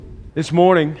This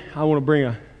morning, I want to bring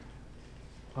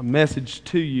a message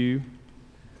to you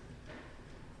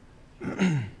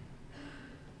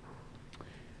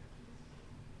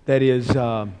that is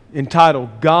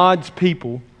entitled, God's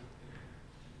People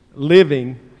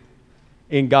Living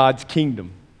in God's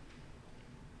Kingdom.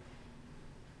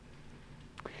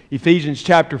 Ephesians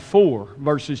chapter 4,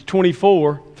 verses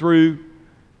 24 through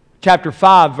chapter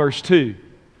 5, verse 2.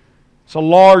 It's a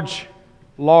large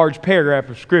paragraph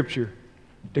of Scripture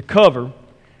to cover.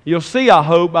 You'll see, I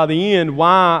hope, by the end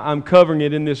why I'm covering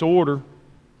it in this order.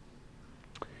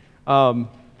 The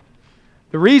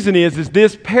reason is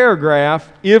this paragraph,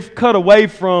 if cut away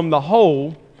from the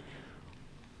whole,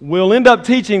 will end up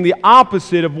teaching the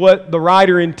opposite of what the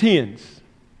writer intends.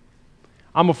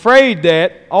 I'm afraid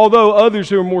that, although others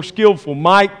who are more skillful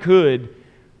could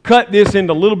cut this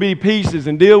into little bitty pieces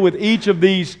and deal with each of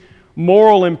these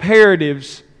moral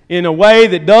imperatives in a way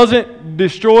that doesn't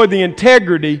destroy the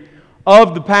integrity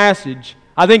of the passage,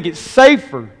 I think it's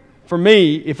safer for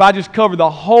me if I just cover the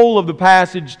whole of the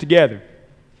passage together.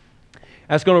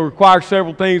 That's going to require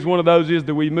several things. One of those is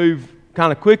that we move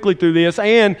kind of quickly through this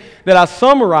and that I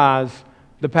summarize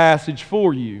the passage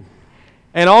for you.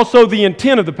 And also the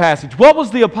intent of the passage. What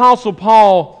was the Apostle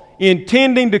Paul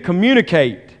intending to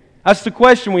communicate? That's the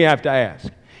question we have to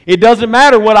ask. It doesn't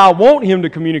matter what I want him to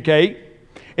communicate.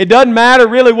 It doesn't matter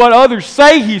really what others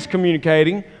say he's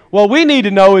communicating. What we need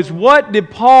to know is, what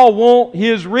did Paul want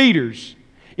his readers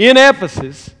in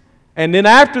Ephesus, and then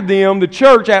after them, the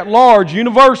church at large,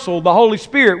 universal, the Holy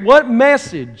Spirit, what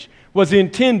message was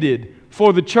intended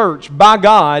for the church by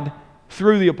God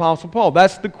through the Apostle Paul?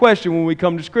 That's the question when we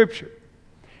come to Scripture.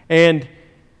 And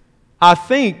I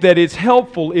think that it's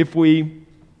helpful if we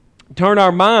turn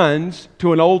our minds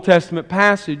to an Old Testament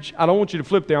passage. I don't want you to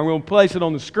flip there. I'm going to place it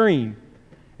on the screen.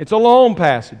 It's a long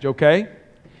passage, okay?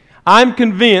 I'm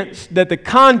convinced that the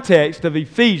context of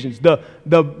Ephesians,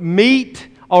 the meat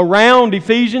around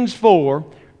Ephesians 4,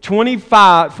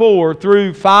 4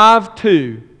 through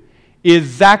 5:2, is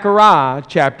Zechariah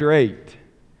chapter 8.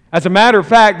 As a matter of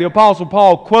fact, the Apostle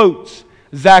Paul quotes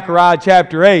Zechariah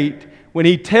chapter 8 when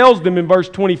he tells them in verse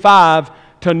 25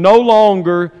 to no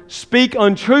longer speak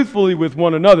untruthfully with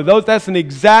one another. That's an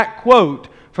exact quote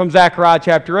from Zechariah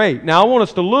chapter 8. Now I want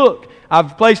us to look.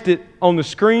 I've placed it on the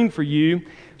screen for you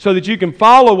so that you can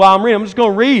follow while I'm reading. I'm just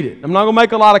going to read it. I'm not going to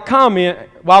make a lot of comment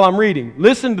while I'm reading.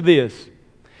 Listen to this.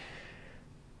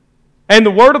 And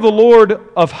the word of the Lord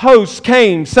of hosts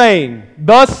came, saying,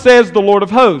 Thus says the Lord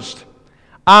of hosts,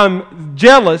 I'm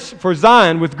jealous for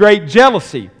Zion with great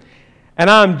jealousy, and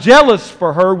I'm jealous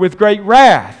for her with great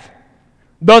wrath.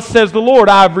 Thus says the Lord,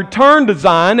 I have returned to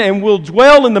Zion and will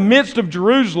dwell in the midst of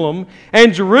Jerusalem,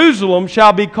 and Jerusalem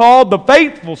shall be called the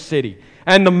faithful city,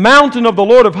 and the mountain of the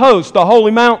Lord of hosts, the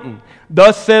holy mountain.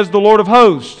 Thus says the Lord of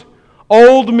hosts,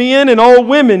 old men and old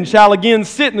women shall again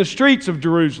sit in the streets of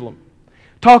Jerusalem.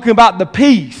 Talking about the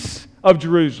peace of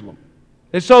Jerusalem.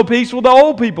 It's so peaceful the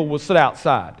old people will sit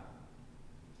outside.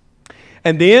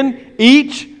 And then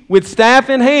each with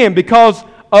staff in hand, because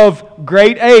of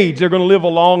great age, they're going to live a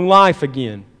long life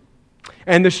again.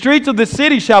 And the streets of the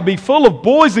city shall be full of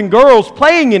boys and girls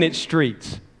playing in its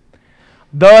streets.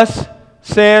 Thus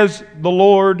says the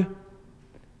Lord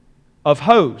of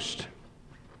hosts.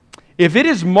 If it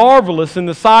is marvelous in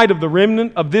the sight of the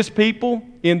remnant of this people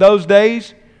in those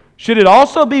days, should it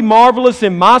also be marvelous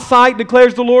in my sight,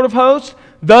 declares the Lord of hosts?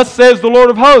 Thus says the Lord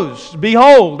of hosts,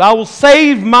 Behold, I will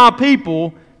save my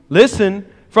people, listen,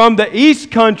 from the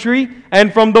east country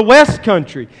and from the west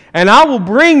country, and I will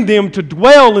bring them to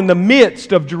dwell in the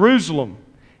midst of Jerusalem.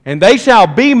 And they shall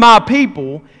be my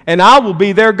people, and I will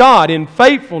be their God in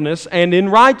faithfulness and in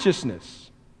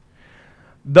righteousness.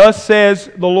 Thus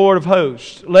says the Lord of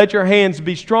hosts, Let your hands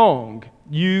be strong,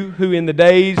 you who in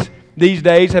these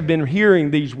days have been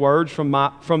hearing these words from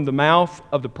the mouth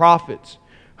of the prophets,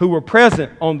 who were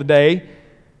present on the day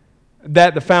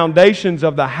that the foundations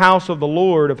of the house of the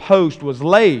Lord of hosts was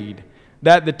laid,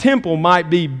 that the temple might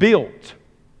be built.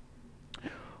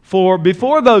 For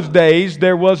before those days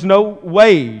there was no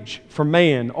wage for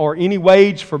man or any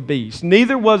wage for beast,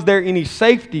 neither was there any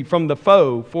safety from the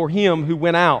foe for him who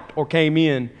went out or came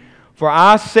in. For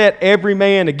I set every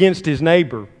man against his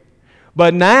neighbor.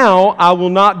 But now I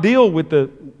will not deal with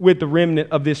the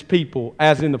remnant of this people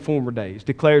as in the former days,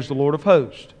 declares the Lord of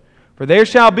hosts. For there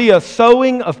shall be a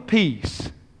sowing of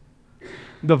peace.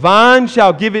 The vine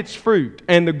shall give its fruit,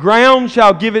 and the ground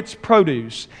shall give its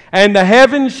produce, and the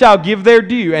heavens shall give their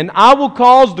due, and I will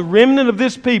cause the remnant of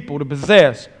this people to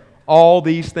possess all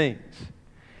these things.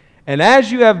 And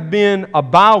as you have been a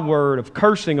byword of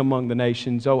cursing among the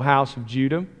nations, O house of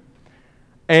Judah,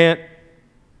 and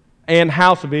and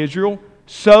house of Israel,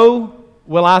 so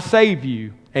will I save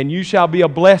you, and you shall be a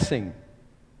blessing.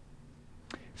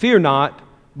 Fear not,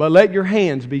 but let your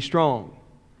hands be strong.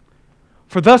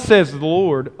 For thus says the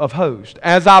Lord of hosts,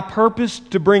 as I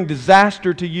purposed to bring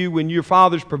disaster to you when your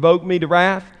fathers provoked me to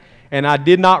wrath, and I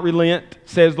did not relent,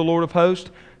 says the Lord of hosts,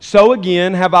 so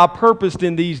again have I purposed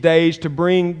in these days to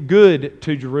bring good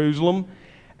to Jerusalem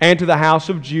and to the house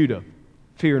of Judah.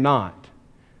 Fear not.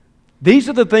 These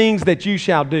are the things that you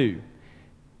shall do.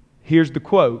 Here's the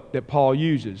quote that Paul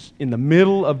uses in the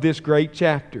middle of this great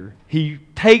chapter. He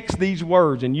takes these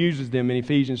words and uses them in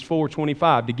Ephesians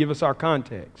 4:25 to give us our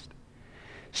context.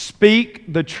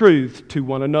 Speak the truth to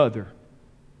one another.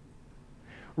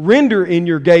 Render in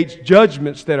your gates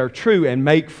judgments that are true and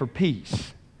make for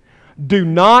peace. Do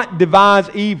not devise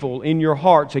evil in your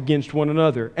hearts against one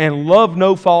another, and love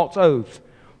no false oath.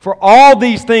 For all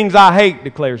these things I hate,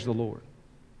 declares the Lord.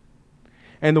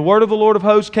 And the word of the Lord of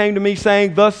hosts came to me,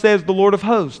 saying, Thus says the Lord of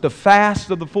hosts, the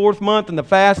fast of the 4th month, and the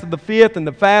fast of the 5th, and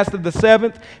the fast of the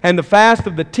 7th, and the fast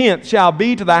of the 10th shall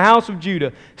be to the house of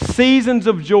Judah seasons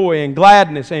of joy and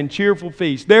gladness and cheerful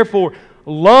feasts. Therefore,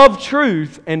 love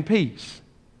truth and peace.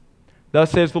 Thus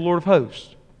says the Lord of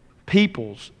hosts,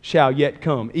 peoples shall yet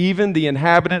come, even the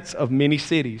inhabitants of many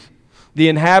cities. The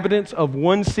inhabitants of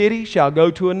one city shall go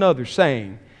to another,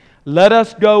 saying, Let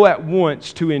us go at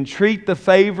once to entreat the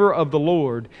favor of the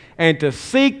Lord and to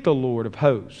seek the Lord of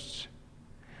hosts.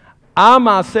 I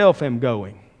myself am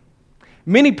going.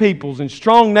 Many peoples and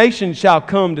strong nations shall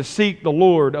come to seek the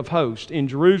Lord of hosts in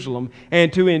Jerusalem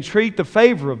and to entreat the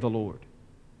favor of the Lord.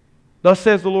 Thus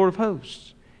says the Lord of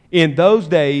hosts, in those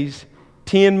days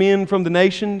 10 men from the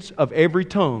nations of every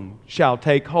tongue shall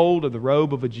take hold of the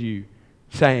robe of a Jew,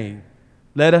 saying,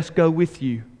 Let us go with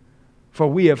you, for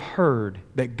we have heard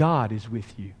that God is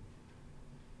with you.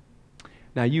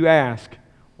 Now you ask,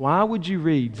 why would you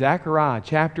read Zechariah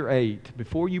chapter 8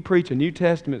 before you preach a New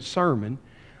Testament sermon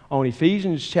on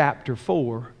Ephesians chapter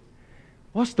 4?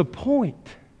 What's the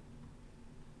point?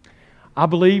 I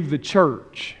believe the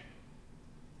church,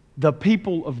 the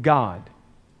people of God,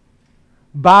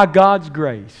 by God's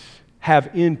grace,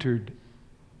 have entered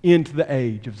into the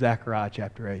age of Zechariah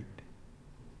chapter 8.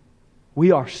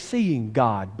 We are seeing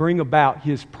God bring about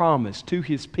His promise to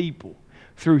His people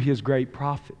through His great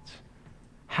prophets.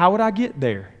 How would I get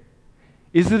there?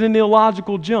 Is it an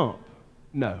illogical jump?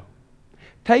 No.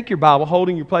 Take your Bible,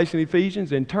 holding your place in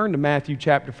Ephesians, and turn to Matthew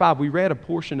chapter 5. We read a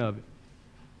portion of it.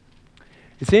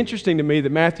 It's interesting to me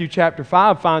that Matthew chapter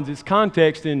 5 finds its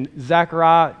context in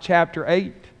Zechariah chapter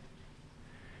 8.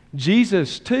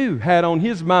 Jesus, too, had on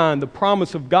His mind the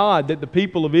promise of God that the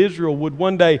people of Israel would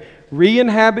one day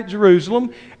re-inhabit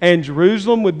Jerusalem, and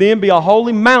Jerusalem would then be a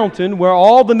holy mountain where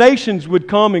all the nations would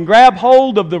come and grab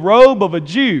hold of the robe of a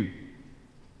Jew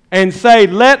and say,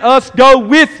 Let us go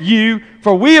with you,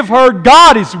 for we have heard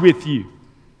God is with you.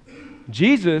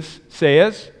 Jesus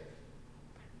says,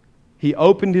 He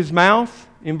opened His mouth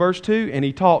in verse 2 and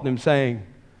He taught them, saying,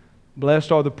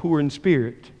 Blessed are the poor in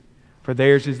spirit, for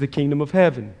theirs is the kingdom of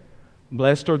heaven.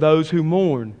 Blessed are those who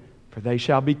mourn, for they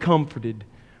shall be comforted.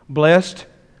 Blessed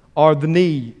are the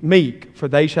meek, for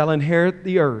they shall inherit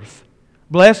the earth.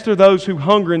 Blessed are those who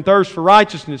hunger and thirst for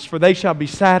righteousness, for they shall be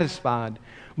satisfied.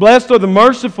 Blessed are the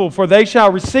merciful, for they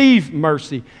shall receive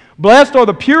mercy. Blessed are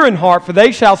the pure in heart, for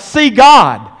they shall see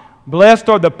God. Blessed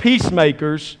are the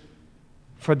peacemakers,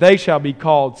 for they shall be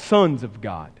called sons of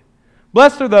God.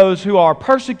 Blessed are those who are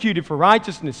persecuted for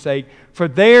righteousness' sake, for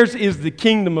theirs is the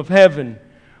kingdom of heaven.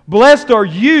 Blessed are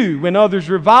you when others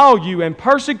revile you and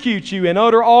persecute you and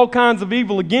utter all kinds of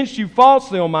evil against you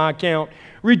falsely on my account.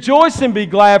 Rejoice and be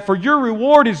glad, for your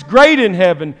reward is great in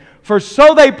heaven, for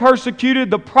so they persecuted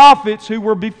the prophets who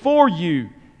were before you.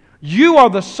 You are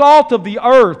the salt of the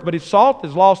earth, but if salt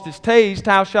has lost its taste,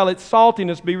 how shall its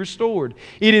saltiness be restored?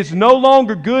 It is no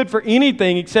longer good for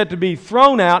anything except to be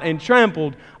thrown out and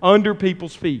trampled under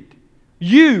people's feet.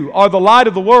 You are the light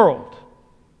of the world.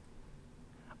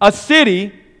 A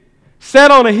city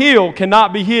set on a hill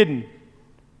cannot be hidden.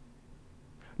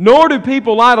 Nor do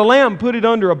people light a lamp and put it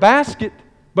under a basket,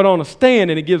 but on a stand,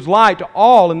 and it gives light to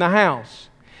all in the house.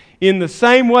 In the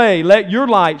same way, let your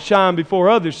light shine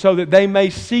before others, so that they may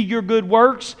see your good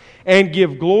works and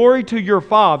give glory to your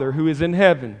Father who is in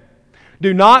heaven.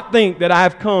 Do not think that I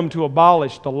have come to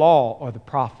abolish the law or the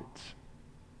prophets.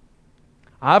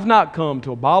 I have not come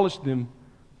to abolish them,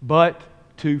 but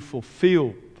to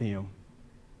fulfill them.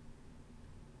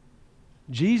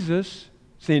 Jesus'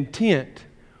 intent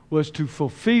was to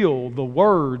fulfill the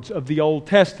words of the Old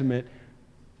Testament,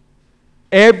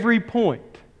 every point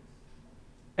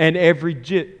and every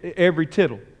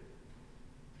tittle.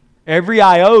 Every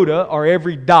iota or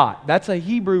every dot. That's a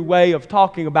Hebrew way of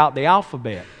talking about the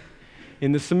alphabet.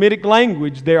 In the Semitic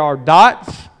language, there are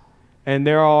dots and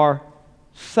there are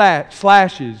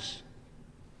slashes.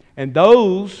 And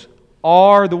those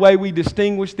are the way we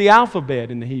distinguish the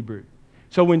alphabet in the Hebrew.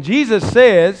 So when Jesus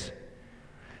says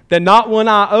that not one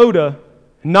iota,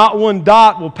 not one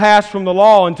dot will pass from the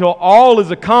law until all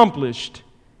is accomplished,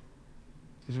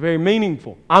 it's very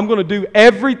meaningful. I'm going to do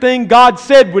everything God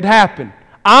said would happen.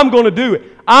 I'm going to do it.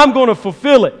 I'm going to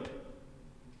fulfill it.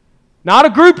 Not a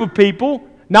group of people,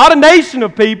 not a nation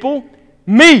of people,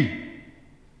 me.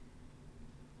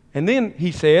 And then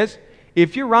he says,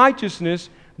 if your righteousness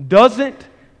doesn't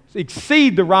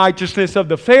exceed the righteousness of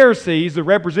the Pharisees, the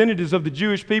representatives of the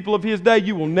Jewish people of his day,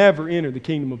 you will never enter the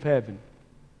kingdom of heaven.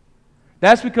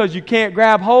 That's because you can't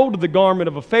grab hold of the garment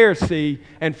of a Pharisee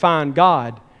and find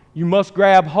God. You must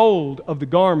grab hold of the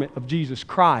garment of Jesus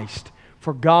Christ,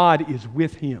 for God is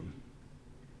with him.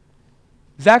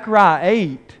 Zechariah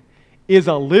 8 is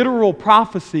a literal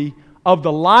prophecy of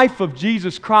the life of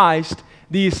Jesus Christ,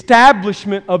 the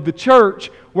establishment of the church,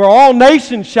 where all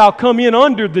nations shall come in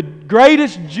under the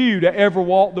greatest Jew to ever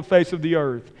walk the face of the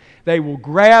earth. They will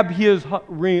grab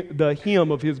the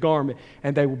hem of his garment,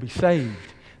 and they will be saved.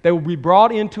 They will be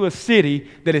brought into a city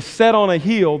that is set on a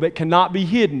hill that cannot be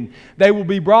hidden. They will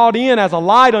be brought in as a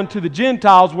light unto the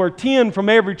Gentiles, where 10 from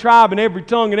every tribe and every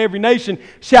tongue and every nation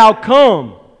shall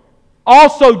come,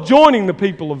 also joining the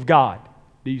people of God.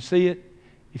 Do you see it?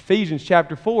 Ephesians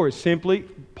chapter 4 is simply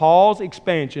Paul's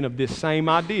expansion of this same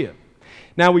idea.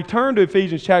 Now we turn to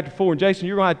Ephesians chapter 4, and Jason,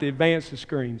 you're going to have to advance the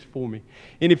screens for me.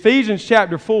 In Ephesians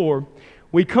chapter 4,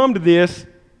 we come to this,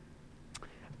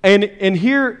 and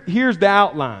here's the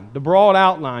outline, the broad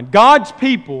outline. God's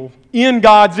people in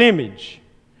God's image.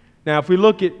 Now if we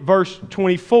look at verse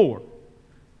 24,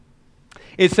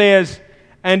 it says,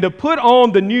 and to put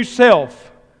on the new self,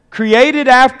 created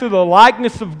after the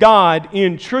likeness of God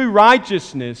in true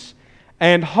righteousness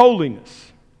and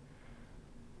holiness.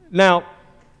 Now,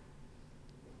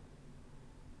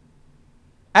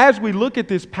 as we look at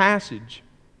this passage,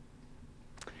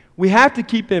 we have to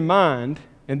keep in mind,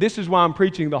 and this is why I'm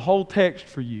preaching the whole text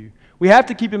for you, we have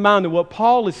to keep in mind that what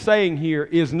Paul is saying here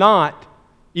is not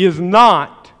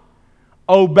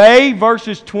obey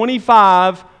verses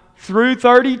 25 through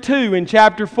 32 in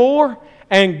chapter 4,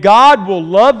 and God will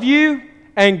love you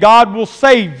and God will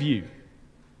save you.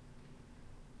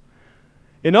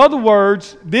 In other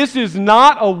words, this is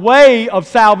not a way of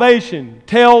salvation.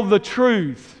 Tell the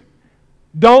truth.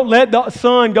 Don't let the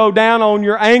sun go down on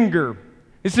your anger.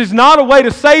 This is not a way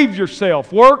to save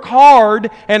yourself. Work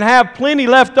hard and have plenty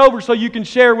left over so you can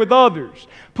share with others.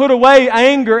 Put away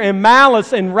anger and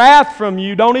malice and wrath from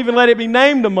you. Don't even let it be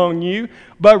named among you,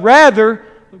 but rather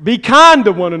be kind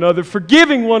to one another,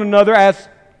 forgiving one another as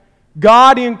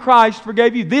God in Christ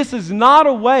forgave you. This is not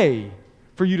a way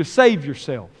for you to save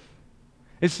yourself.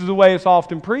 This is the way it's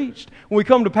often preached. When we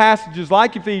come to passages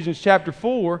like Ephesians chapter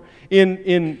 4,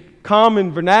 in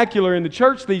common vernacular in the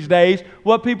church these days,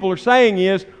 what people are saying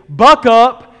is, buck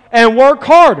up and work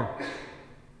harder.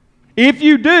 If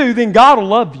you do, then God will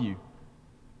love you.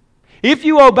 If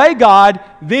you obey God,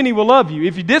 then He will love you.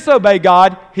 If you disobey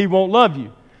God, He won't love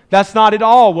you. That's not at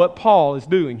all what Paul is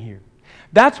doing here.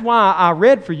 That's why I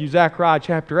read for you Zechariah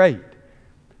chapter 8.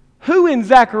 Who in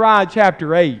Zechariah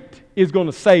chapter 8 is going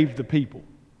to save the people?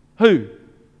 Who?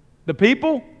 The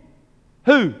people?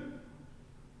 Who?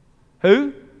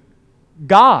 Who?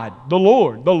 God, the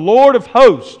Lord. The Lord of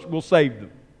hosts will save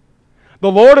them.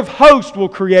 The Lord of hosts will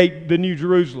create the New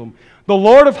Jerusalem. The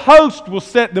Lord of hosts will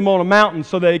set them on a mountain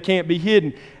so that it can't be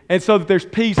hidden, and so that there's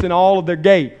peace in all of their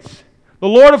gates. The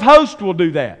Lord of hosts will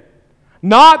do that.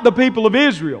 Not the people of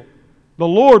Israel. The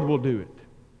Lord will do it.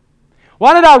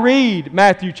 Why did I read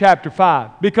Matthew chapter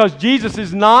 5? Because Jesus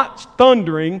is not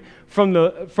thundering from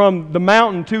the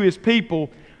mountain to His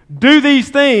people, do these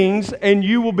things and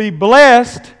you will be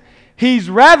blessed. He's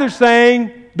rather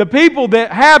saying the people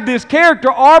that have this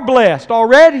character are blessed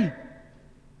already.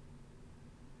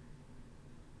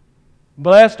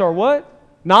 Blessed are what?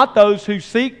 Not those who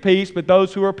seek peace, but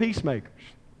those who are peacemakers.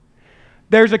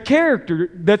 There's a character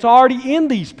that's already in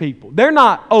these people. They're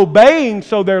not obeying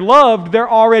so they're loved. They're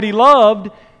already loved,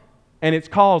 and it's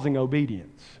causing obedience.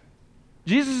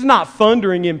 Jesus is not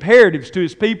thundering imperatives to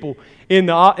His people in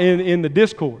the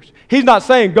discourse. He's not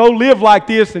saying, go live like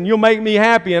this and you'll make me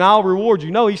happy and I'll reward you.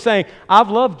 No, He's saying, I've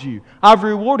loved you. I've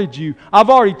rewarded you. I've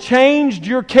already changed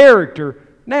your character.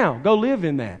 Now, go live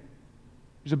in that.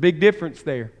 There's a big difference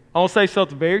there. I want to say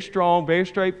something very strong, very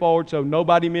straightforward so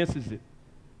nobody misses it.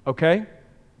 Okay?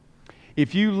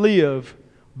 If you live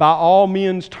by all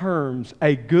men's terms,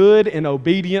 a good and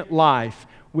obedient life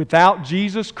without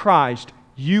Jesus Christ,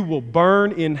 you will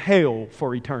burn in hell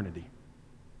for eternity.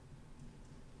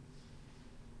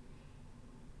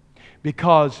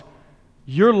 Because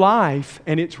your life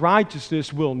and its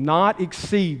righteousness will not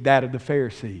exceed that of the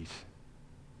Pharisees.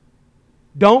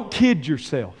 Don't kid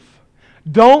yourself.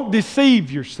 Don't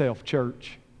deceive yourself,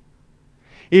 church.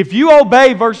 If you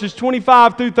obey verses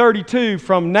 25 through 32,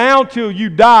 from now till you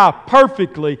die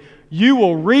perfectly, you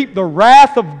will reap the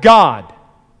wrath of God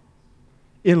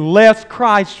unless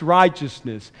Christ's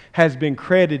righteousness has been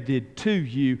credited to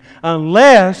you.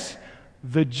 Unless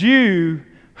the Jew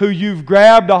who you've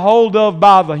grabbed a hold of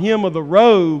by the hem of the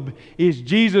robe is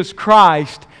Jesus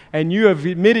Christ, and you have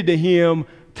admitted to Him,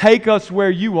 take us where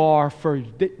you are, for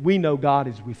we know God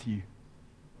is with you.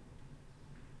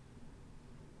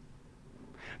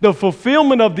 The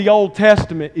fulfillment of the Old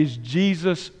Testament is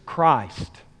Jesus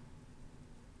Christ.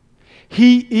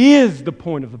 He is the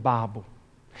point of the Bible.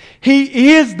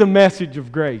 He is the message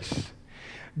of grace.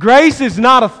 Grace is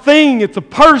not a thing, it's a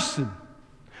person.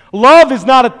 Love is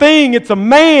not a thing, it's a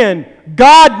man,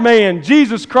 God-man,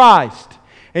 Jesus Christ.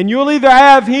 And you'll either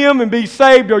have Him and be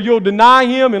saved, or you'll deny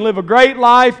Him and live a great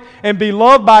life and be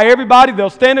loved by everybody. They'll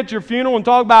stand at your funeral and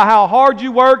talk about how hard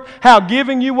you worked, how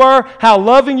giving you were, how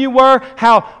loving you were,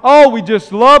 how, we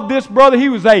just loved this brother. He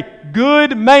was a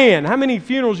good man. How many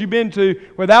funerals you been to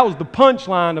where that was the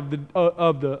punchline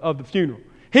of the funeral?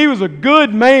 He was a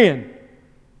good man.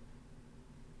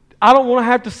 I don't want to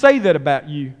have to say that about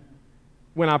you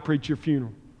when I preach your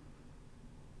funeral.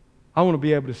 I want to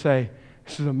be able to say,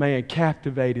 this is a man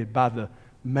captivated by the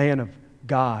man of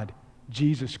God,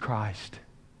 Jesus Christ.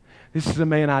 This is a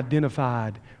man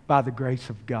identified by the grace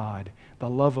of God, the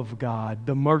love of God,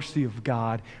 the mercy of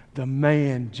God, the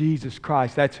man, Jesus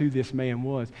Christ. That's who this man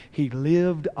was. He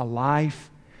lived a life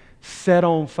set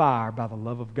on fire by the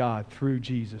love of God through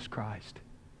Jesus Christ.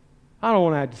 I don't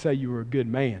want to have to say you were a good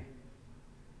man.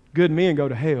 Good men go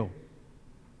to hell.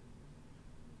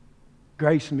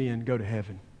 Grace men go to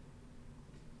heaven.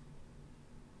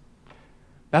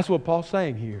 That's what Paul's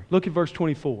saying here. Look at verse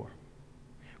 24.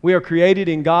 We are created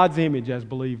in God's image as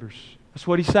believers. That's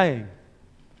what he's saying.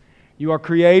 You are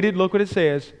created, look what it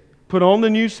says, put on the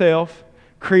new self,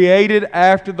 created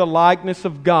after the likeness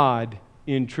of God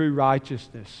in true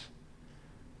righteousness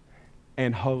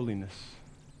and holiness.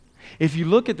 If you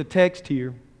look at the text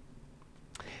here,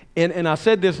 and I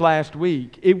said this last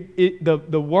week,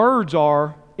 the words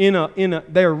are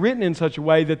they're written in such a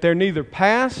way that they're neither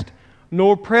past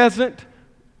nor present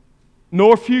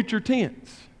nor future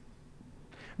tense.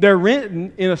 They're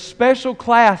written in a special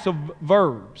class of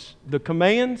verbs. The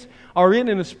commands are written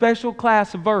in a special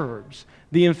class of verbs,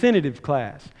 the infinitive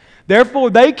class. Therefore,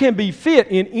 they can be fit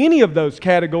in any of those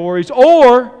categories,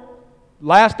 or,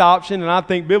 last option, and I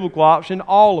think biblical option,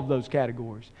 all of those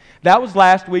categories. That was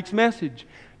last week's message.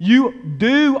 You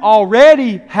do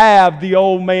already have the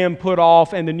old man put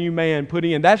off and the new man put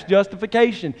in. That's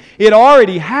justification. It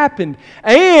already happened.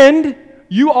 And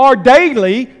you are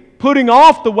daily putting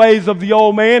off the ways of the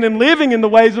old man and living in the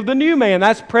ways of the new man.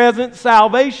 That's present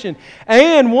salvation.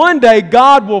 And one day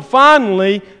God will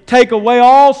finally take away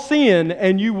all sin,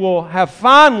 and you will have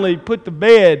finally put to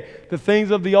bed the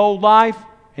things of the old life,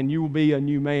 and you will be a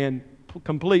new man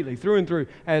completely, through and through.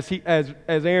 As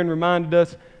Aaron reminded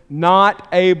us, not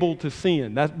able to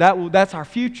sin. That's our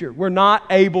future. We're not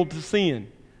able to sin.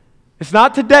 It's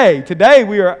not today. Today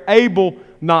we are able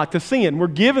not to sin. We're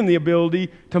given the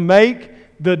ability to make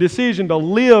the decision to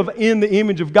live in the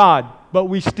image of God. But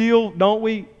we still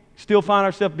find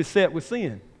ourselves beset with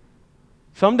sin.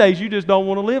 Some days you just don't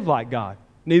want to live like God.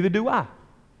 Neither do I.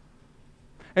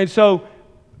 And so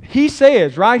he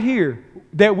says right here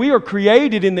that we are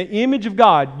created in the image of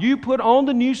God. You put on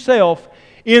the new self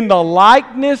in the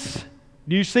likeness,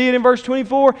 do you see it in verse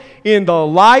 24? In the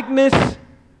likeness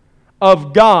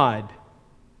of God,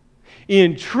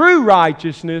 in true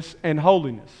righteousness and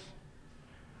holiness.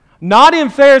 Not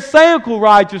in pharisaical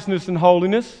righteousness and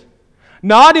holiness,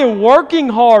 not in working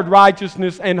hard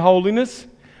righteousness and holiness,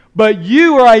 but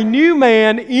you are a new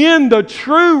man in the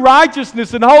true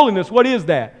righteousness and holiness. What is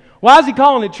that? Why is he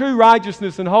calling it true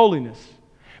righteousness and holiness?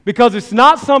 Because it's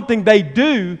not something they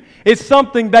do, it's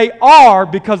something they are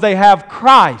because they have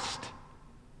Christ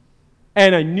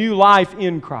and a new life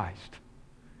in Christ.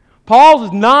 Paul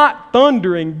is not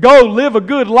thundering, go live a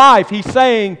good life. He's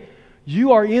saying,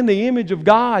 you are in the image of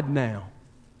God now.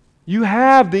 You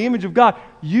have the image of God.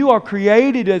 You are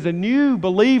created as a new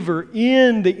believer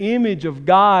in the image of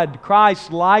God,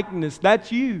 Christ's likeness.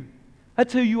 That's you.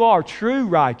 That's who you are, true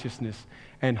righteousness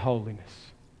and holiness.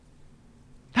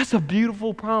 That's a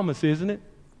beautiful promise, isn't it?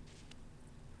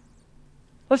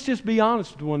 Let's just be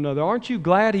honest with one another. Aren't you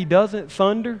glad He doesn't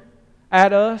thunder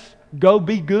at us? Go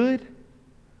be good?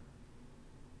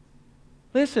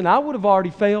 Listen, I would have already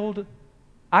failed.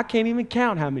 I can't even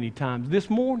count how many times this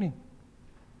morning.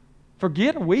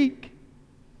 Forget a week.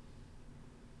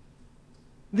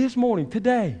 This morning,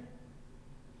 today,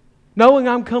 knowing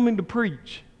I'm coming to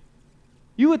preach,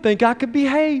 you would think I could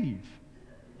behave.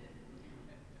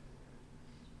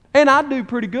 And I do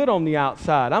pretty good on the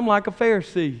outside. I'm like a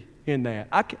Pharisee in that.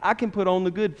 I can put on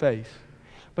the good face.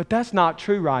 But that's not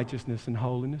true righteousness and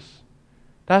holiness.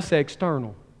 That's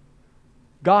external.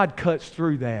 God cuts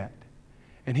through that,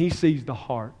 and He sees the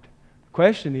heart. The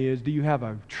question is, do you have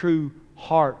a true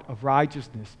heart of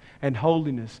righteousness and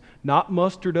holiness, not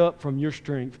mustered up from your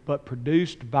strength, but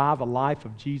produced by the life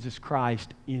of Jesus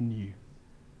Christ in you?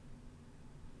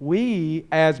 We,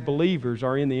 as believers,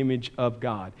 are in the image of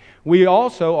God. We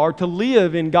also are to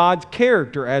live in God's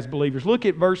character as believers. Look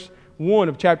at verse 1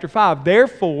 of chapter 5.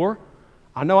 Therefore,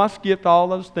 I know I skipped all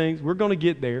those things. We're going to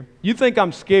get there. You think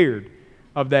I'm scared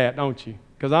of that, don't you?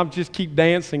 Because I just keep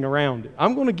dancing around it.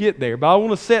 I'm going to get there, but I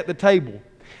want to set the table.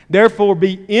 Therefore,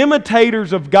 be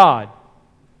imitators of God.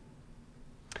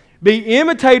 Be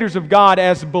imitators of God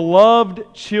as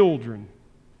beloved children.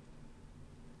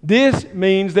 This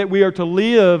means that we are to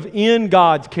live in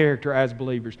God's character as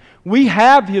believers. We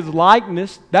have His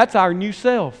likeness. That's our new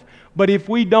self. But if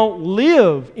we don't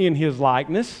live in His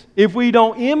likeness, if we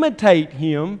don't imitate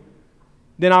Him,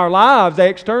 then our lives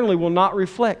externally will not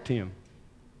reflect Him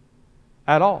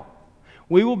at all.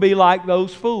 We will be like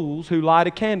those fools who light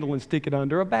a candle and stick it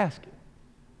under a basket.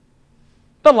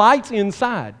 The light's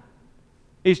inside.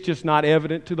 It's just not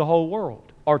evident to the whole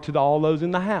world or to all those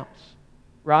in the house.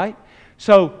 Right?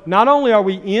 So, not only are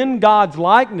we in God's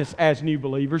likeness as new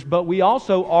believers, but we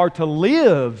also are to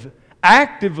live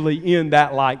actively in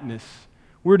that likeness.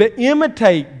 We're to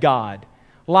imitate God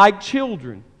like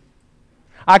children.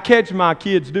 I catch my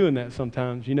kids doing that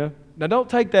sometimes, you know. Now, don't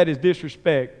take that as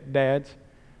disrespect, dads.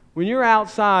 When you're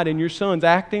outside and your son's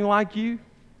acting like you,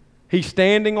 he's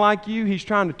standing like you, he's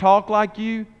trying to talk like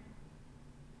you,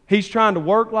 he's trying to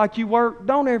work like you work,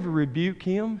 don't ever rebuke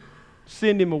him,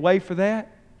 send him away for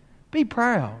that. Be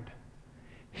proud.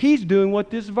 He's doing what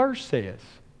this verse says.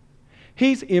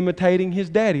 He's imitating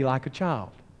his daddy like a child.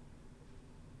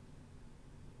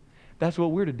 That's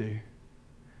what we're to do.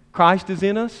 Christ is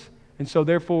in us, and so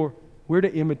therefore we're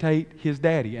to imitate His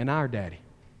daddy and our daddy.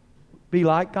 Be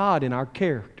like God in our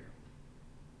character.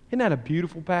 Isn't that a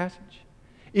beautiful passage?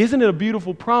 Isn't it a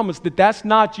beautiful promise that that's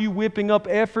not you whipping up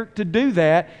effort to do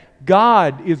that?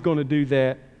 God is going to do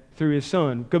that through His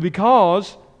Son.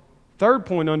 Because, third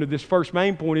point under this first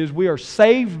main point is we are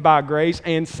saved by grace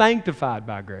and sanctified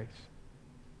by grace.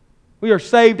 We are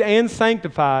saved and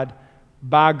sanctified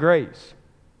by grace.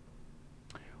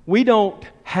 We don't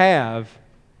have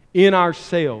in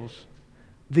ourselves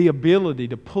the ability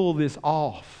to pull this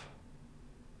off.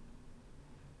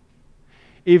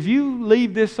 If you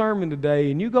leave this sermon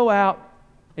today and you go out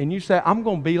and you say, I'm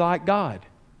going to be like God,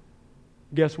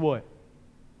 guess what?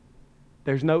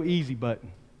 There's no easy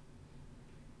button.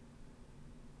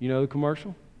 You know the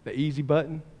commercial? The easy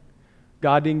button?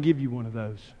 God didn't give you one of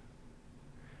those.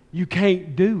 You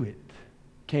can't do it,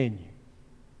 can you?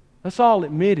 Let's all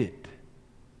admit it.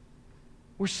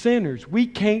 We're sinners. We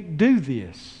can't do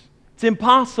this. It's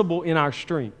impossible in our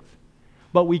strength.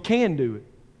 But we can do it.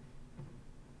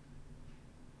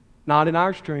 Not in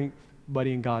our strength, but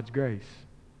in God's grace.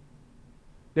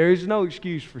 There is no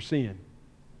excuse for sin.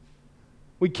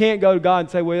 We can't go to God and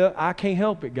say, well, I can't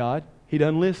help it, God. He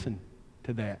doesn't listen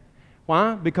to that.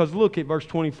 Why? Because look at verse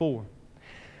 24.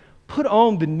 Put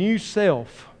on the new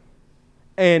self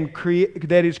and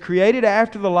that is created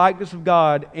after the likeness of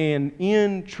God and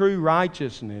in true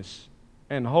righteousness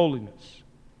and holiness.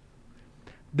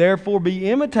 Therefore be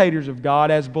imitators of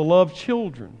God as beloved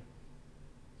children.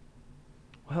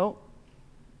 Well,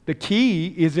 the key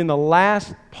is in the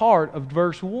last part of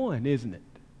verse 1, isn't it?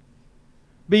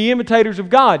 Be imitators of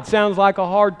God. Sounds like a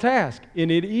hard task.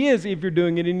 And it is if you're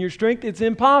doing it in your strength. It's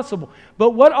impossible.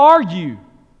 But what are you?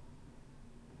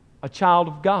 A child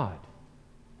of God.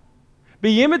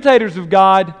 Be imitators of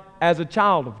God as a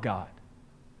child of God.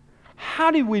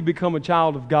 How did we become a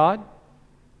child of God?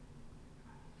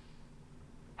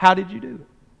 How did you do it?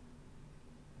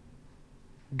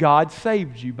 God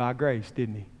saved you by grace,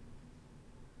 didn't He?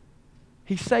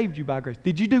 He saved you by grace.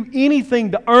 Did you do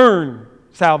anything to earn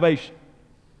salvation?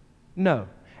 No.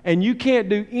 And you can't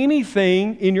do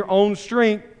anything in your own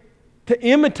strength to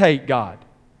imitate God.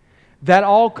 That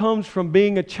all comes from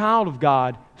being a child of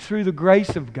God through the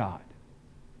grace of God.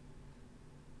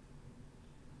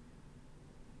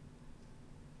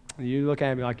 And you look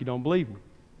at me like you don't believe me.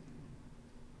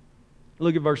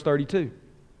 Look at verse 32.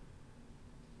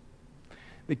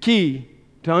 The key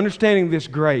to understanding this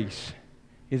grace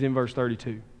is in verse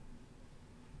 32.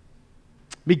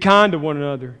 Be kind to one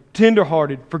another,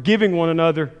 tenderhearted, forgiving one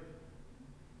another,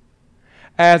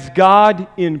 as God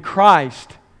in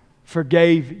Christ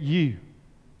forgave you.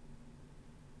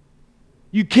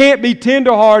 You can't be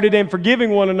tenderhearted and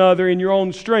forgiving one another in your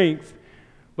own strength,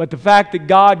 but the fact that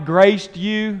God graced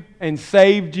you and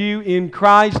saved you in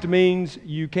Christ means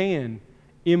you can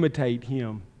imitate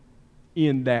Him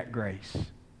in that grace.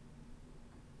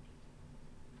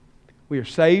 We are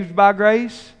saved by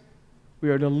grace. We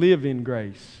are to live in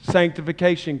grace.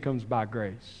 Sanctification comes by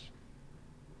grace.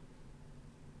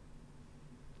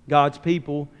 God's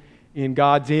people in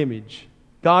God's image.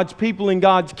 God's people in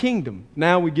God's kingdom.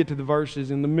 Now we get to the verses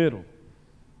in the middle.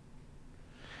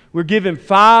 We're given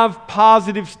 5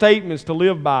 positive statements to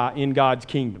live by in God's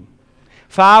kingdom.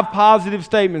 5 positive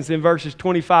statements in verses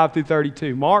 25 through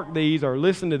 32. Mark these or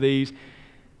listen to these.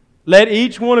 Let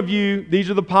each one of you, these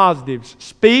are the positives,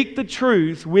 speak the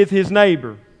truth with his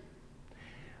neighbor.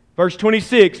 Verse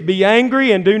 26, be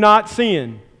angry and do not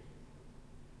sin.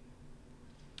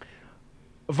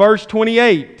 Verse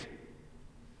 28,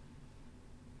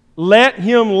 let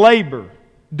him labor,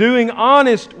 doing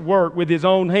honest work with his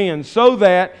own hands, so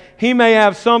that he may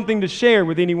have something to share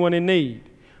with anyone in need.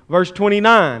 Verse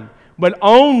 29, but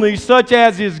only such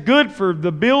as is good for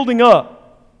the building up.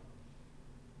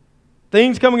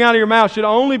 Things coming out of your mouth should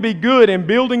only be good and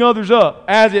building others up,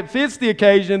 as it fits the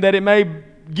occasion, that it may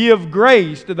give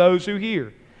grace to those who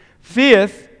hear.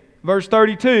 5th, verse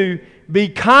 32, be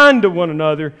kind to one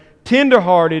another,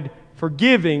 tenderhearted,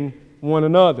 forgiving one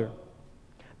another.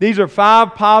 These are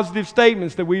 5 positive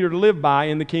statements that we are to live by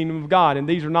in the kingdom of God, and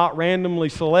these are not randomly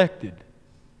selected.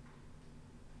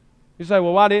 You say,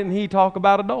 well, why didn't he talk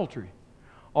about adultery?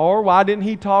 Or why didn't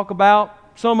he talk about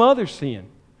some other sin?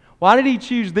 Why did he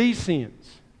choose these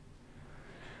sins?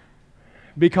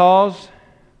 Because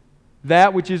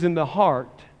that which is in the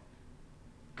heart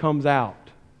comes out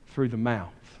through the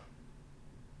mouth.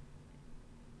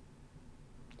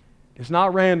 It's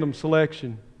not random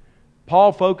selection.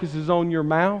 Paul focuses on your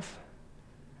mouth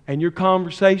and your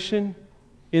conversation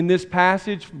in this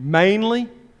passage mainly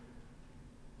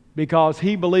because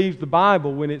he believes the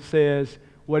Bible when it says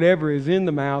whatever is in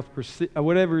the mouth,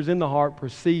 whatever is in the heart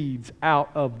proceeds out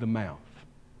of the mouth.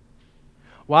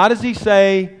 Why does he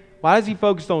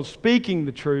focus on speaking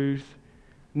the truth,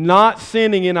 not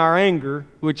sinning in our anger,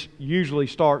 which usually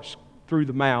starts through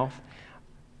the mouth?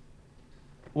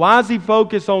 Why does he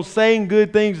focus on saying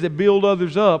good things that build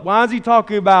others up? Why is he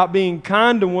talking about being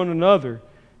kind to one another?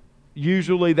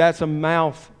 Usually that's a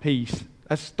mouthpiece.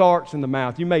 That starts in the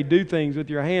mouth. You may do things with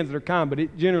your hands that are kind, but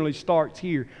it generally starts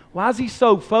here. Why is he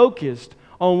so focused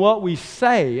on what we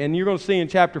say? And you're going to see in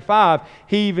chapter 5,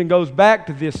 he even goes back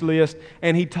to this list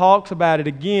and he talks about it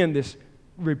again. This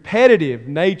repetitive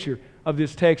nature of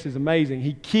this text is amazing.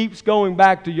 He keeps going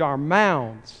back to our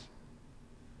mouths.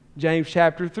 James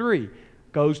chapter 3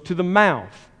 goes to the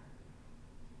mouth.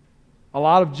 A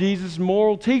lot of Jesus'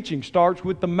 moral teaching starts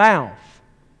with the mouth.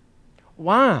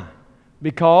 Why?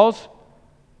 Because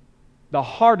the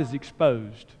heart is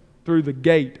exposed through the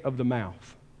gate of the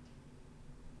mouth.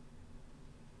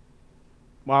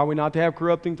 Why are we not to have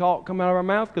corrupting talk come out of our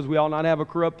mouth? Because we ought not have a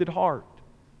corrupted heart.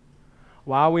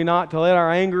 Why are we not to let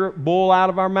our anger boil out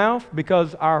of our mouth?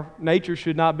 Because our nature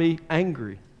should not be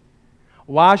angry.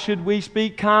 Why should we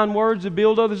speak kind words to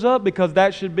build others up? Because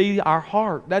that should be our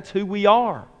heart. That's who we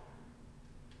are.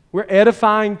 We're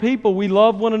edifying people. We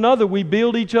love one another. We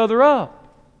build each other up.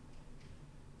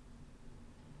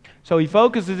 So he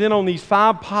focuses in on these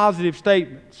 5 positive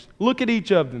statements. Look at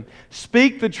each of them.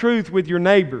 Speak the truth with your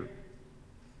neighbor.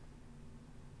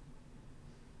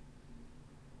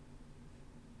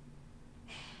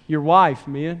 Your wife,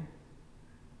 men.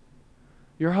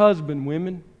 Your husband,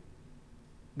 women.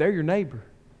 They're your neighbor.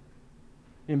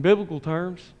 In biblical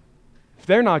terms, if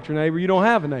they're not your neighbor, you don't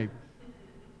have a neighbor.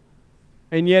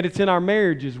 And yet it's in our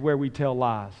marriages where we tell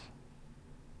lies.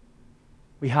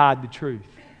 We hide the truth.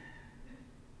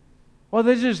 Well,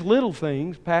 there's just little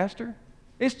things, Pastor.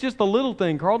 It's just a little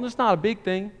thing, Carlton. It's not a big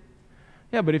thing.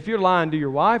 Yeah, but if you're lying to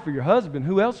your wife or your husband,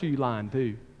 who else are you lying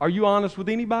to? Are you honest with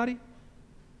anybody?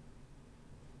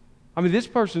 I mean, this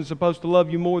person's supposed to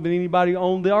love you more than anybody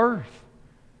on the earth.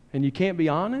 And you can't be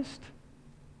honest?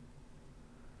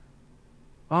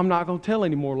 I'm not going to tell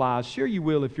any more lies. Sure you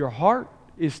will if your heart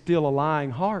is still a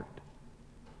lying heart.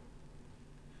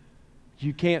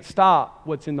 You can't stop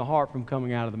what's in the heart from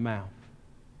coming out of the mouth.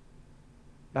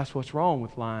 That's what's wrong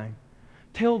with lying.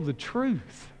 Tell the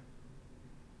truth.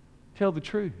 Tell the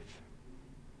truth.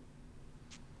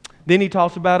 Then he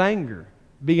talks about anger.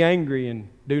 Be angry and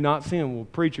do not sin. Well,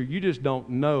 preacher, you just don't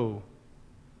know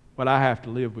what I have to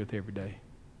live with every day.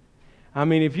 I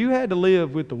mean, if you had to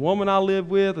live with the woman I live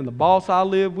with and the boss I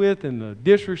live with and the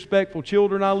disrespectful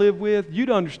children I live with, you'd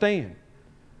understand.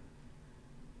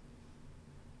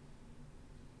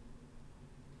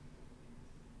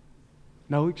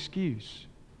 No excuse.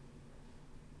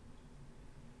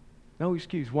 No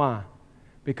excuse. Why?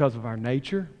 Because of our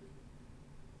nature.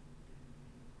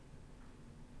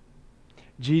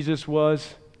 Jesus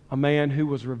was a man who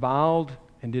was reviled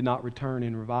and did not return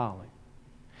in reviling.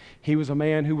 He was a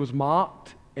man who was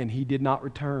mocked and he did not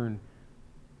return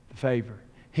the favor.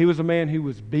 He was a man who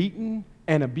was beaten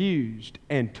and abused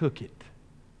and took it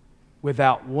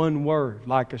without one word,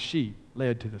 like a sheep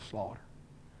led to the slaughter.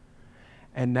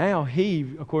 And now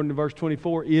He, according to verse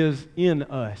 24, is in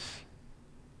us.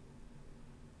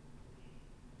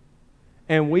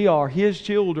 And we are His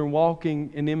children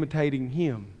walking and imitating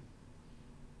Him.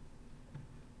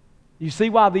 You see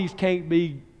why these can't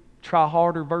be try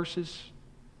harder verses?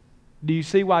 Do you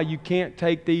see why you can't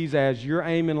take these as your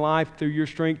aim in life through your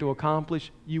strength to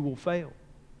accomplish? You will fail.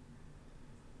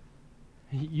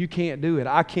 You can't do it.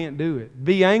 I can't do it.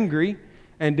 Be angry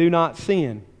and do not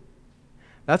sin.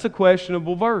 That's a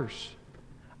questionable verse.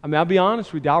 I mean, I'll be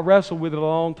honest with you. I wrestled with it a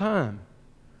long time.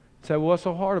 Say, well, what's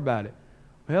so hard about it?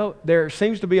 Well, there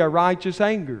seems to be a righteous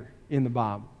anger in the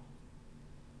Bible.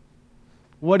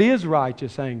 What is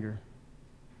righteous anger?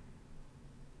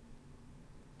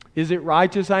 Is it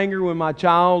righteous anger when my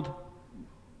child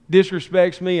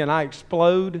disrespects me and I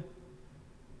explode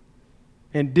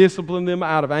and discipline them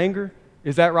out of anger?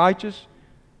 Is that righteous?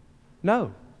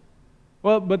 No.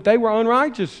 Well, but they were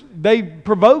unrighteous. They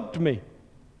provoked me.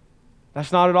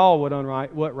 That's not at all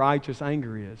what righteous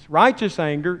anger is. Righteous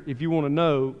anger, if you want to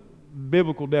know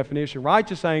biblical definition,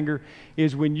 righteous anger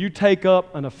is when you take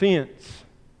up an offense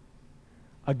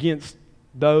against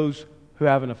those who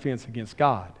have an offense against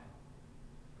God.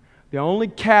 The only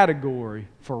category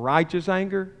for righteous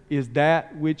anger is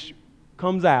that which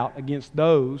comes out against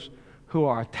those who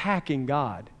are attacking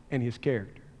God and His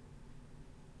character.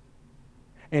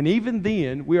 And even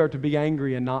then, we are to be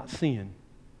angry and not sin.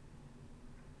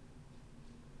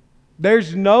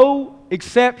 There's no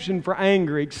exception for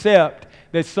anger except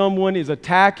that someone is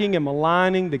attacking and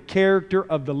maligning the character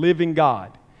of the living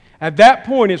God. At that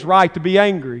point, it's right to be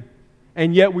angry,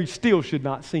 and yet we still should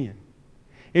not sin.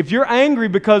 If you're angry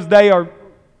because they are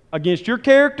against your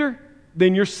character,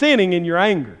 then you're sinning in your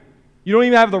anger. You don't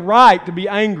even have the right to be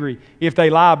angry if they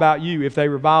lie about you, if they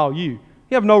revile you.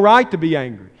 You have no right to be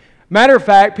angry. Matter of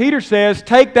fact, Peter says,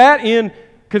 take that in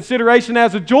consideration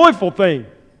as a joyful thing.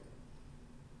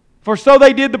 For so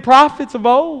they did the prophets of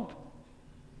old.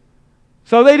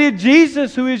 So they did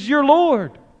Jesus, who is your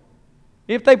Lord.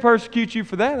 If they persecute you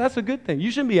for that, that's a good thing. You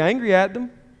shouldn't be angry at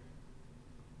them.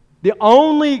 The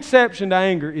only exception to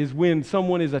anger is when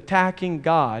someone is attacking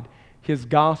God, His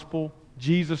gospel,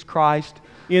 Jesus Christ,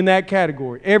 in that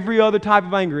category. Every other type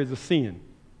of anger is a sin.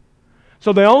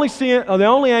 So the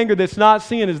only anger that's not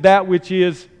sin is that which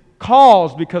is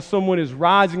caused because someone is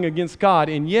rising against God,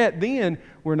 and yet then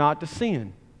we're not to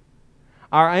sin.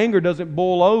 Our anger doesn't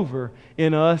boil over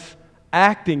in us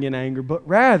acting in anger, but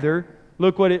rather,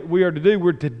 look what we are to do.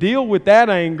 We're to deal with that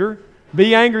anger.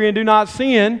 Be angry and do not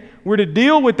sin. We're to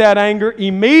deal with that anger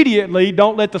immediately.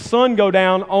 Don't let the sun go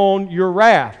down on your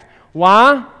wrath.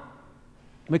 Why?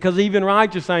 Because even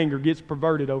righteous anger gets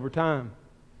perverted over time.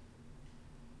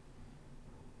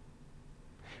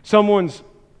 Someone's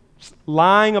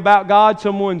lying about God,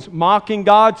 someone's mocking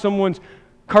God, someone's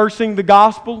cursing the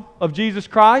gospel of Jesus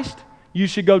Christ, you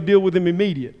should go deal with them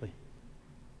immediately.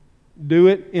 Do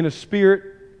it in a spirit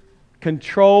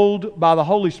controlled by the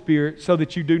Holy Spirit so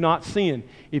that you do not sin.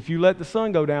 If you let the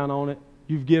sun go down on it,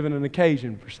 you've given an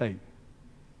occasion for Satan.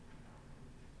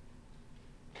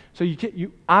 So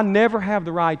I never have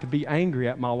the right to be angry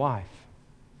at my wife,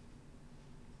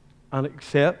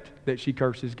 except that she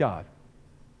curses God.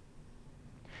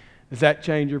 Does that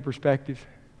change your perspective?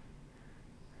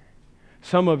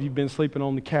 Some of you have been sleeping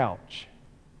on the couch,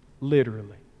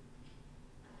 literally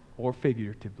or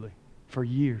figuratively, for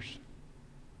years.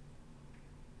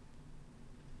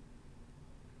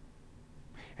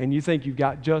 And you think you've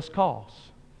got just cause.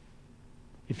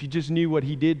 If you just knew what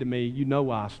he did to me, you know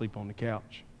why I sleep on the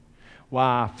couch.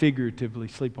 Why I figuratively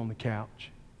sleep on the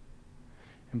couch.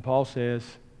 And Paul says,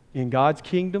 in God's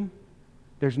kingdom,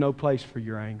 there's no place for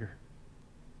your anger.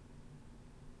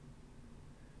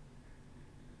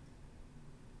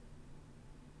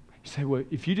 You say, well,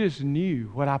 if you just knew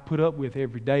what I put up with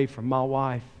every day from my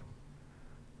wife,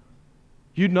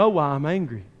 You know why I'm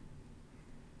angry.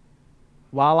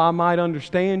 While I might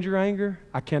understand your anger,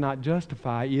 I cannot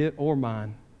justify it or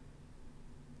mine.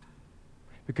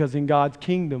 Because in God's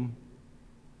kingdom,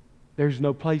 there's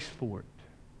no place for it.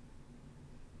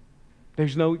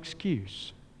 There's no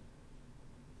excuse.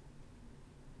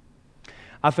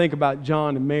 I think about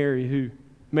John and Mary, who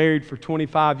married for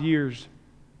 25 years,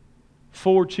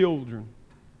 4 children,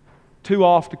 2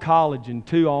 off to college and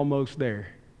 2 almost there.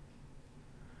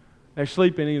 They're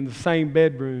sleeping in the same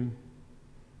bedroom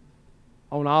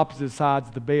on opposite sides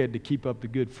of the bed to keep up the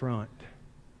good front.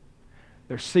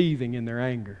 They're seething in their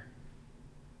anger.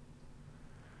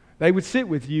 They would sit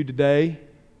with you today,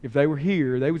 if they were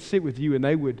here, they would sit with you and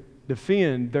they would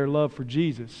defend their love for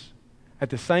Jesus, at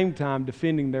the same time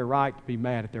defending their right to be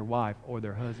mad at their wife or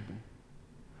their husband.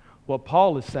 What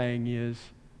Paul is saying is,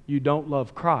 you don't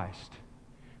love Christ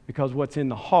because what's in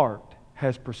the heart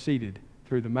has proceeded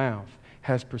through the mouth,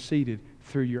 has proceeded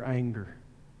through your anger.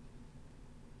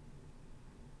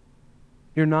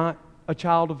 You're not a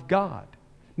child of God.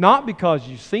 Not because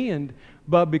you sinned,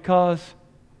 but because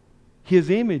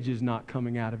His image is not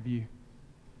coming out of you.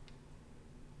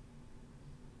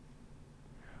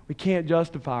 We can't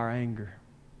justify our anger.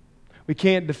 We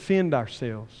can't defend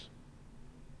ourselves.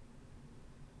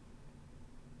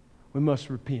 We must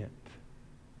repent.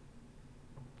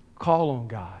 Call on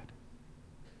God.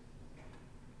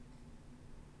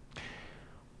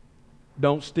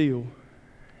 Don't steal.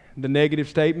 The negative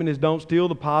statement is don't steal.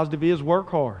 The positive is work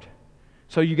hard.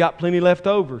 So you got plenty left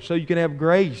over. So you can have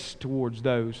grace towards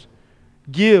those.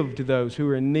 Give to those who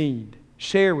are in need.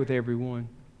 Share with everyone.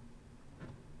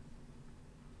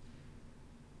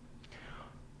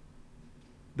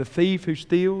 The thief who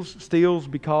steals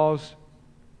because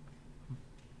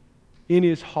in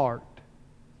his heart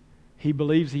he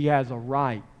believes he has a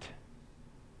right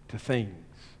to things.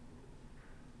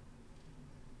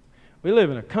 We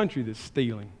live in a country that's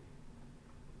stealing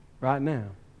right now.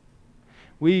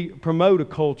 We promote a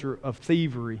culture of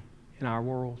thievery in our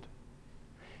world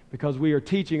because we are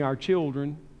teaching our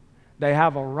children they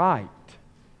have a right.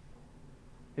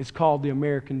 It's called the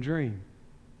American dream.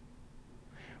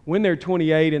 When they're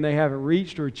 28 and they haven't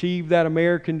reached or achieved that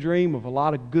American dream of a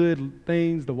lot of good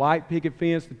things, the white picket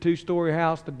fence, the 2-story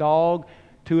house, the dog,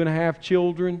 2.5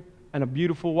 children, and a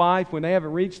beautiful wife, when they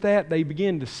haven't reached that, they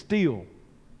begin to steal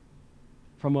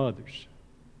from others.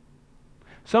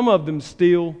 Some of them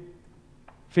steal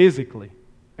physically,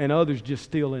 and others just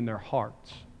steal in their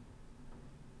hearts.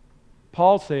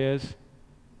 Paul says,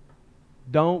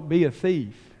 don't be a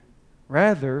thief.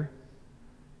 Rather,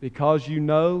 because you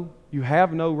know you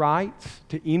have no rights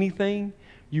to anything,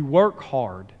 you work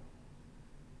hard.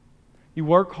 You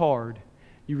work hard.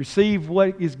 You receive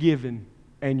what is given,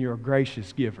 and you're a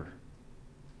gracious giver.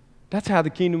 That's how the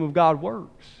kingdom of God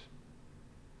works.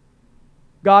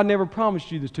 God never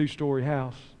promised you the 2-story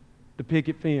house, the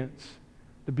picket fence,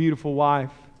 the beautiful wife,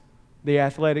 the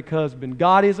athletic husband.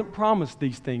 God hasn't promised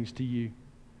these things to you.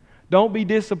 Don't be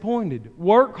disappointed.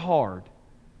 Work hard.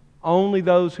 Only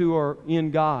those who are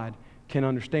in God can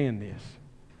understand this.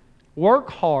 Work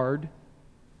hard,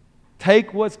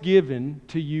 take what's given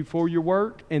to you for your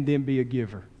work, and then be a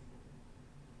giver.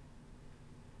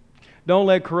 Don't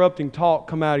let corrupting talk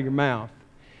come out of your mouth,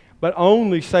 but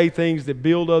only say things that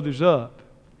build others up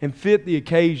and fit the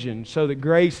occasion so that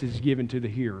grace is given to the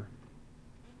hearer.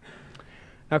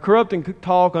 Now, corrupting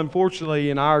talk,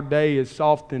 unfortunately, in our day is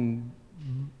often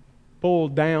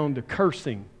boiled down to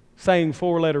cursing, saying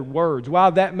 4-lettered words.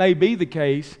 While that may be the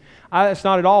case, that's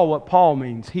not at all what Paul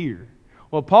means here.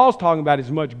 What Paul's talking about is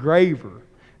much graver.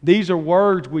 These are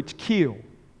words which kill.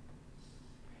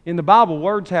 In the Bible,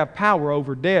 words have power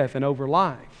over death and over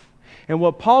life. And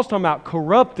what Paul's talking about,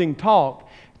 corrupting talk,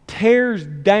 tears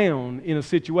down in a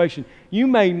situation. You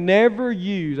may never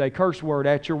use a curse word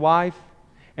at your wife,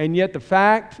 and yet the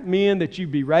fact, men, that you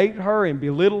berate her and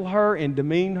belittle her and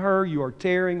demean her, you are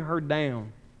tearing her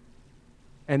down.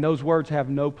 And those words have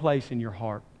no place in your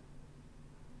heart.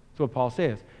 That's what Paul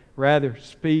says. Rather,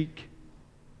 speak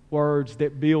words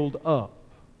that build up.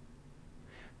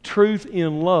 Truth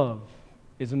in love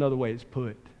is another way it's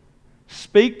put.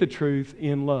 Speak the truth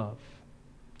in love.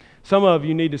 Some of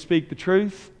you need to speak the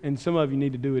truth, and some of you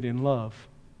need to do it in love.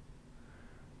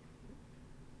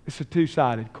 It's a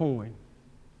two-sided coin.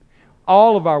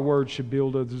 All of our words should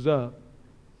build others up.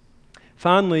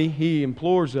 Finally, he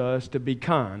implores us to be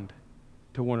kind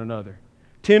to one another,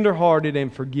 tender-hearted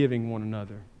and forgiving one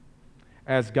another,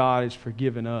 as God has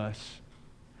forgiven us.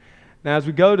 Now, as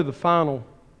we go to the final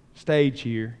stage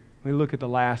here, we look at the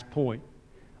last point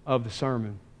of the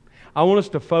sermon. I want us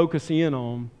to focus in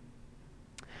on,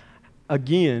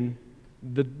 again,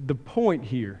 The point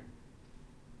here,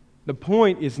 the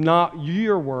point is not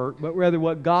your work, but rather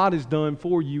what God has done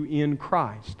for you in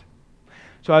Christ.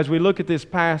 So as we look at this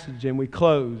passage and we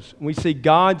close, we see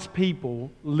God's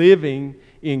people living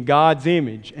in God's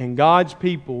image and God's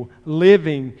people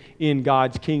living in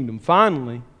God's kingdom.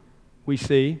 Finally, we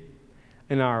see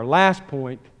in our last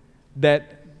point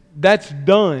that that's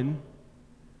done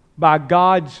by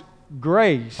God's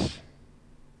grace.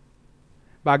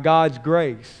 By God's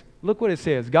grace. Look what it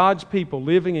says. God's people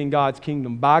living in God's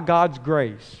kingdom by God's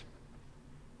grace.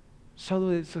 So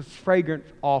that it's a fragrant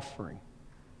offering.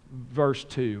 Verse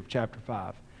 2 of chapter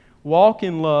 5. Walk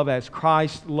in love as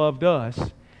Christ loved us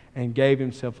and gave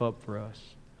Himself up for us.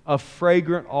 A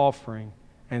fragrant offering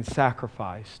and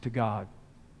sacrifice to God.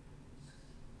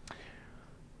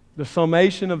 The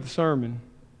summation of the sermon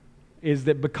is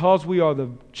that because we are the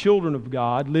children of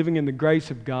God, living in the grace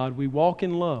of God, we walk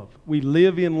in love. We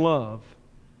live in love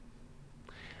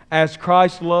as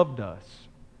Christ loved us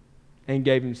and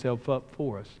gave Himself up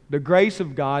for us. The grace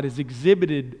of God is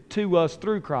exhibited to us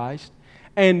through Christ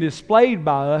and displayed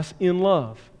by us in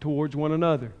love towards one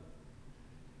another.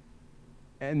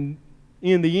 And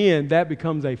in the end, that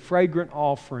becomes a fragrant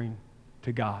offering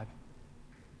to God.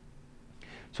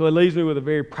 So it leaves me with a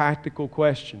very practical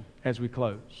question as we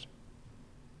close.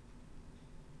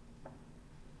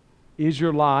 Is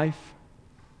your life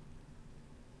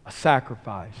a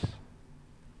sacrifice?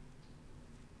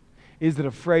 Is it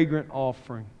a fragrant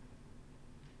offering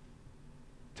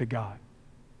to God?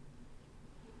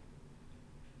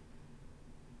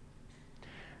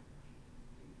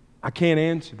 I can't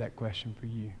answer that question for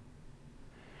you.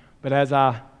 But as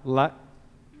I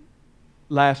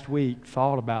last week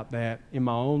thought about that in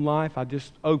my own life, I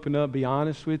just open up, be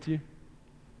honest with you.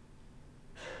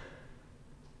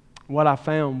 What I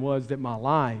found was that my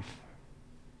life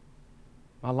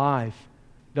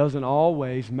doesn't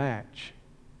always match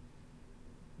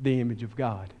the image of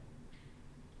God.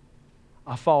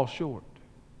 I fall short.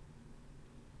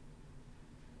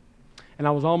 And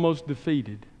I was almost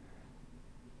defeated.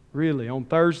 Really, on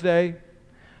Thursday,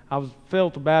 I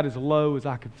felt about as low as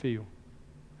I could feel.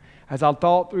 As I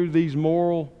thought through these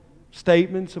moral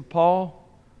statements of Paul,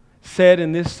 said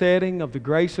in this setting of the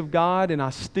grace of God, and I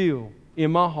still, in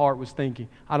my heart, was thinking,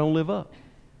 I don't live up.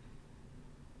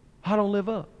 I don't live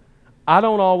up. I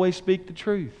don't always speak the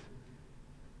truth.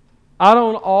 I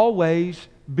don't always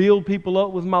build people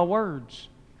up with my words.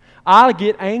 I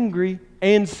get angry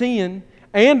and sin,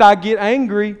 and I get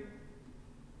angry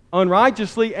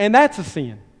unrighteously, and that's a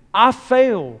sin. I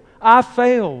fail. All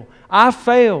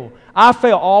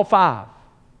five.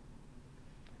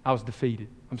 I was defeated.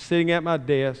 I'm sitting at my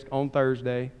desk on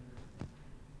Thursday,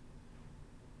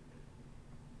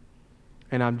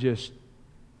 and I'm just,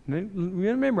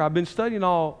 remember, I've been studying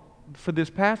all for this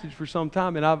passage for some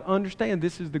time, and I understand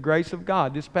this is the grace of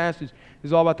God. This passage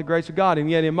is all about the grace of God, and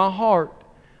yet in my heart,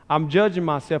 I'm judging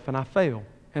myself, and I fail,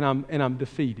 and I'm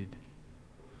defeated.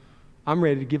 I'm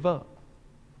ready to give up.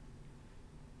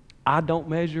 I don't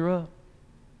measure up.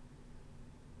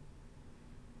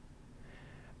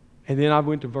 And then I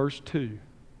went to verse 2.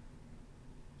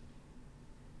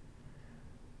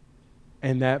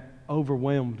 And that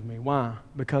overwhelmed me. Why?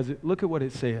 Because look at what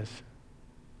it says.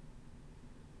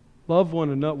 Love one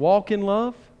another. Walk in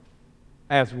love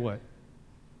as what?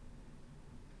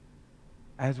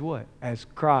 As what? As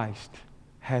Christ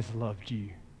has loved you.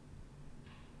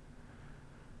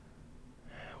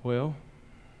 Well,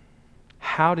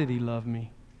 how did He love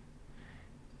me?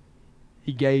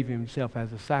 He gave Himself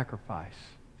as a sacrifice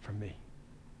for me.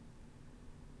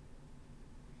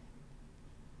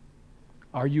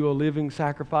 Are you a living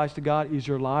sacrifice to God? Is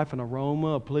your life an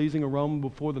aroma, a pleasing aroma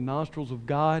before the nostrils of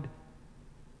God?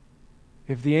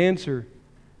 If the answer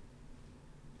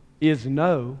is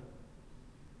no,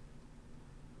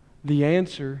 the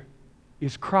answer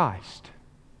is Christ.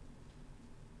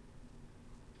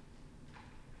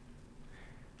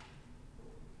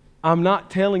 I'm not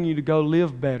telling you to go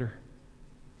live better.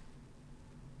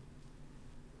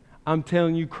 I'm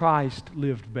telling you Christ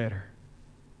lived better.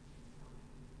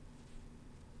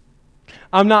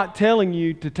 I'm not telling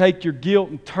you to take your guilt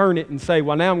and turn it and say,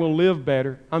 well, now I'm going to live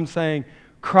better. I'm saying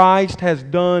Christ has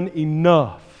done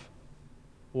enough.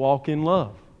 Walk in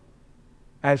love.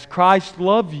 As Christ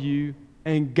loved you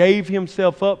and gave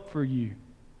Himself up for you,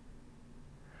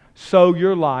 so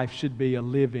your life should be a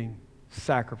living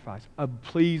sacrifice, a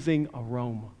pleasing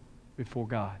aroma before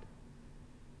God.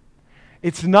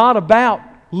 It's not about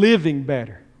living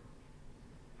better.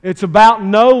 It's about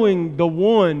knowing the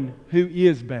one who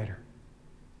is better.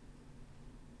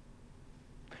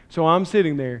 So I'm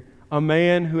sitting there, a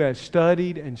man who has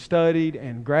studied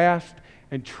and grasped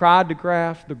and tried to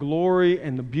grasp the glory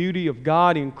and the beauty of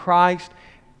God in Christ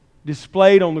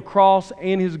displayed on the cross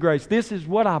and His grace. This is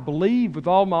what I believe with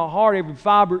all my heart, every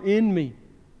fiber in me.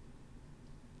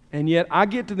 And yet I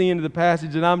get to the end of the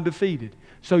passage and I'm defeated.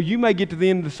 So you may get to the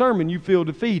end of the sermon, you feel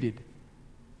defeated.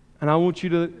 And I want you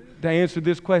to answer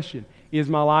this question. Is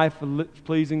my life a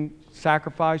pleasing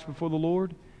sacrifice before the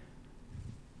Lord?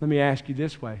 Let me ask you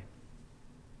this way.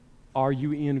 Are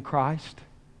you in Christ?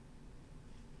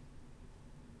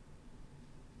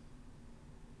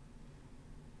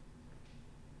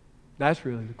 That's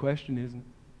really the question, isn't it?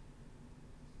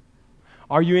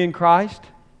 Are you in Christ?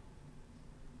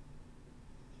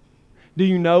 Do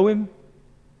you know Him?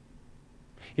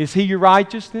 Is He your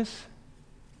righteousness?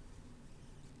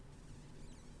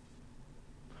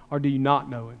 Or do you not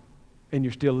know Him and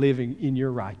you're still living in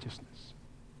your righteousness?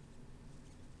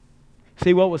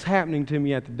 See, what was happening to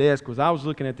me at the desk was I was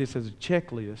looking at this as a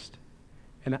checklist.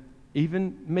 And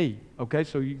even me, okay?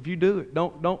 So if you do it,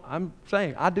 I'm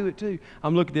saying, I do it too.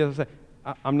 I'm looking at this and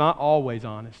say, I'm not always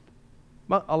honest.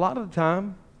 But a lot of the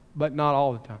time, but not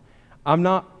all the time. I'm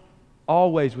not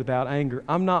always without anger.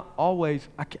 I'm not always,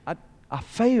 I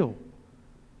fail.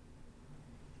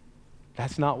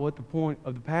 That's not what the point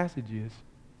of the passage is.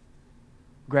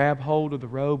 Grab hold of the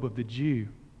robe of the Jew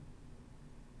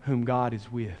whom God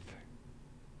is with.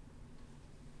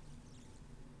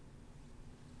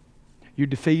 You're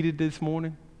defeated this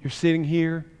morning. You're sitting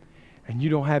here and you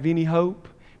don't have any hope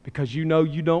because you know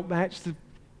you don't match the...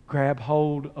 Grab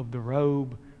hold of the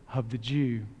robe of the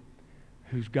Jew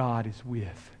whose God is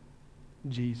with,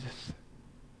 Jesus.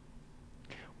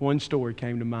 One story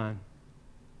came to mind.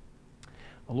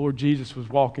 The Lord Jesus was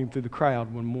walking through the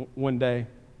crowd one day.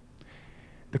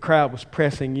 The crowd was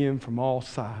pressing in from all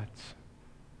sides.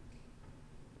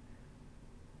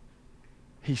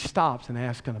 He stops and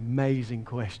asks an amazing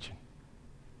question.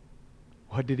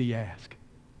 What did He ask?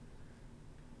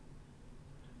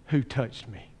 Who touched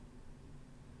me?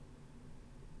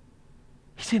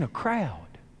 He's in a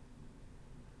crowd.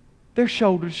 They're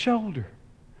shoulder to shoulder.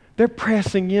 They're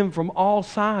pressing in from all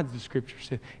sides, the Scripture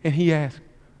says. And He asked,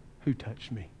 who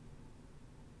touched me?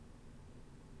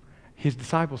 His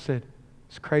disciples said,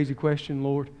 it's a crazy question,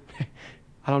 Lord.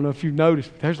 I don't know if you've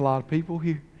noticed, but there's a lot of people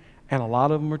here, and a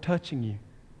lot of them are touching you.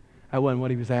 That wasn't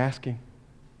what He was asking.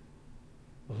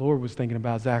 The Lord was thinking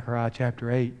about Zechariah chapter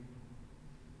 8.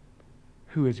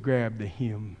 Who has grabbed the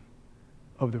hem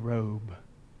of the robe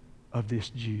of this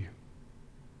Jew?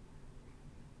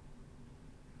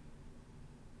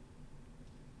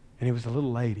 And it was a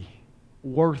little lady,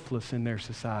 worthless in their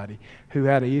society, who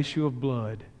had an issue of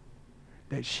blood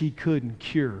that she couldn't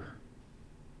cure.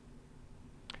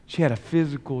 She had a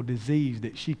physical disease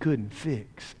that she couldn't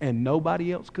fix, and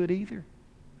nobody else could either.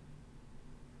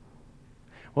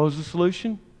 What was the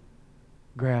solution?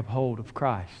 Grab hold of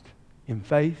Christ in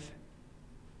faith,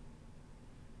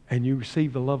 and you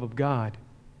receive the love of God,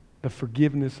 the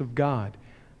forgiveness of God,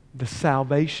 the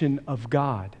salvation of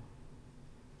God.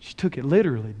 She took it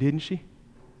literally, didn't she?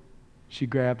 She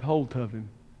grabbed hold of Him.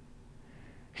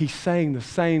 He's saying the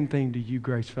same thing to you,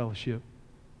 Grace Fellowship.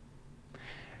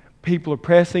 People are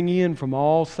pressing in from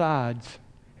all sides,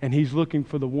 and He's looking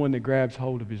for the one that grabs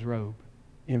hold of His robe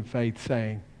in faith,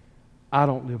 saying, I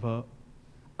don't live up.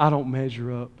 I don't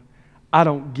measure up. I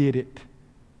don't get it.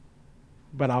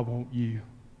 But I want you.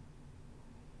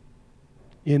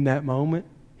 In that moment,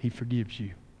 He forgives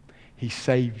you. He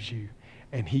saves you.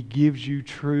 And He gives you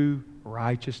true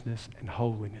righteousness and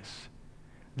holiness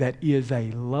that is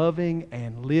a loving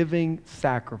and living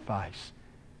sacrifice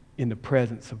in the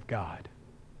presence of God.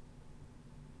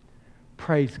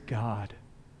 Praise God,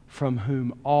 from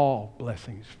whom all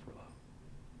blessings flow.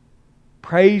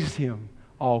 Praise Him,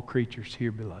 all creatures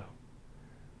here below.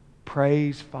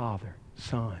 Praise Father,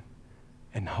 Son,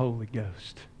 and Holy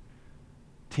Ghost.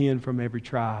 10 from every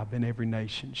tribe and every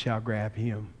nation shall grab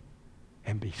Him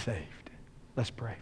and be saved. Let's pray.